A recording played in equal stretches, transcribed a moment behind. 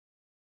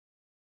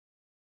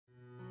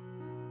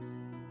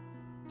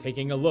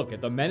Taking a look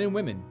at the men and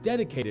women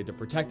dedicated to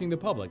protecting the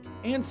public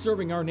and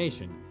serving our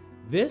nation,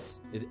 this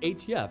is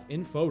ATF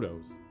in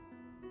Photos.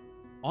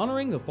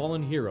 Honoring the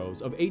fallen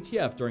heroes of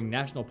ATF during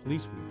National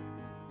Police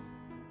Week.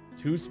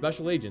 Two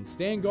special agents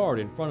stand guard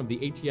in front of the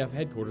ATF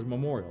Headquarters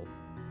Memorial,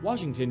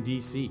 Washington,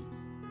 D.C.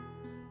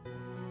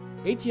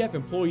 ATF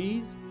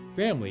employees,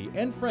 family,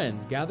 and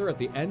friends gather at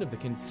the end of the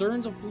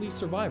Concerns of Police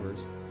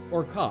Survivors,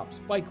 or COPS,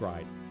 bike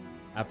ride.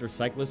 After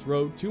cyclists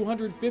rode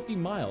 250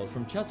 miles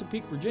from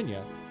Chesapeake,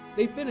 Virginia,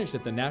 they finished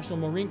at the National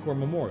Marine Corps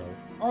Memorial,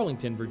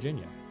 Arlington,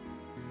 Virginia.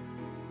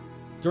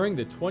 During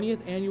the 20th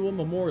annual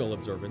memorial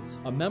observance,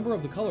 a member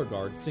of the Color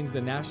Guard sings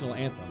the national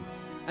anthem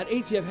at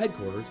ATF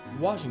headquarters,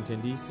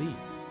 Washington, D.C.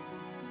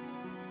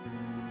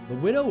 The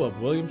widow of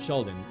William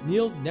Sheldon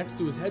kneels next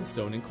to his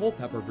headstone in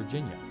Culpeper,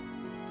 Virginia.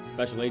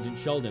 Special Agent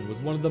Sheldon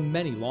was one of the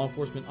many law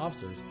enforcement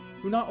officers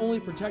who not only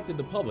protected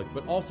the public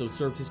but also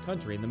served his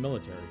country in the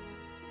military.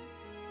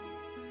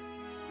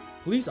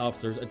 Police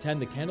officers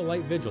attend the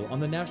candlelight vigil on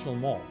the National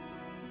Mall.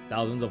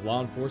 Thousands of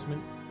law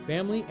enforcement,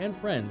 family, and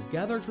friends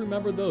gather to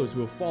remember those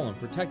who have fallen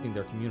protecting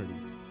their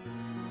communities.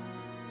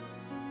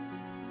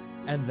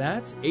 And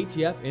that's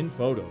ATF in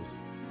Photos.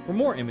 For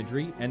more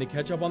imagery and to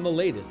catch up on the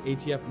latest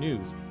ATF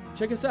news,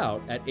 check us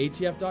out at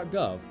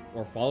atf.gov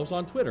or follow us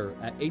on Twitter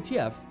at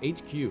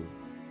ATFHQ.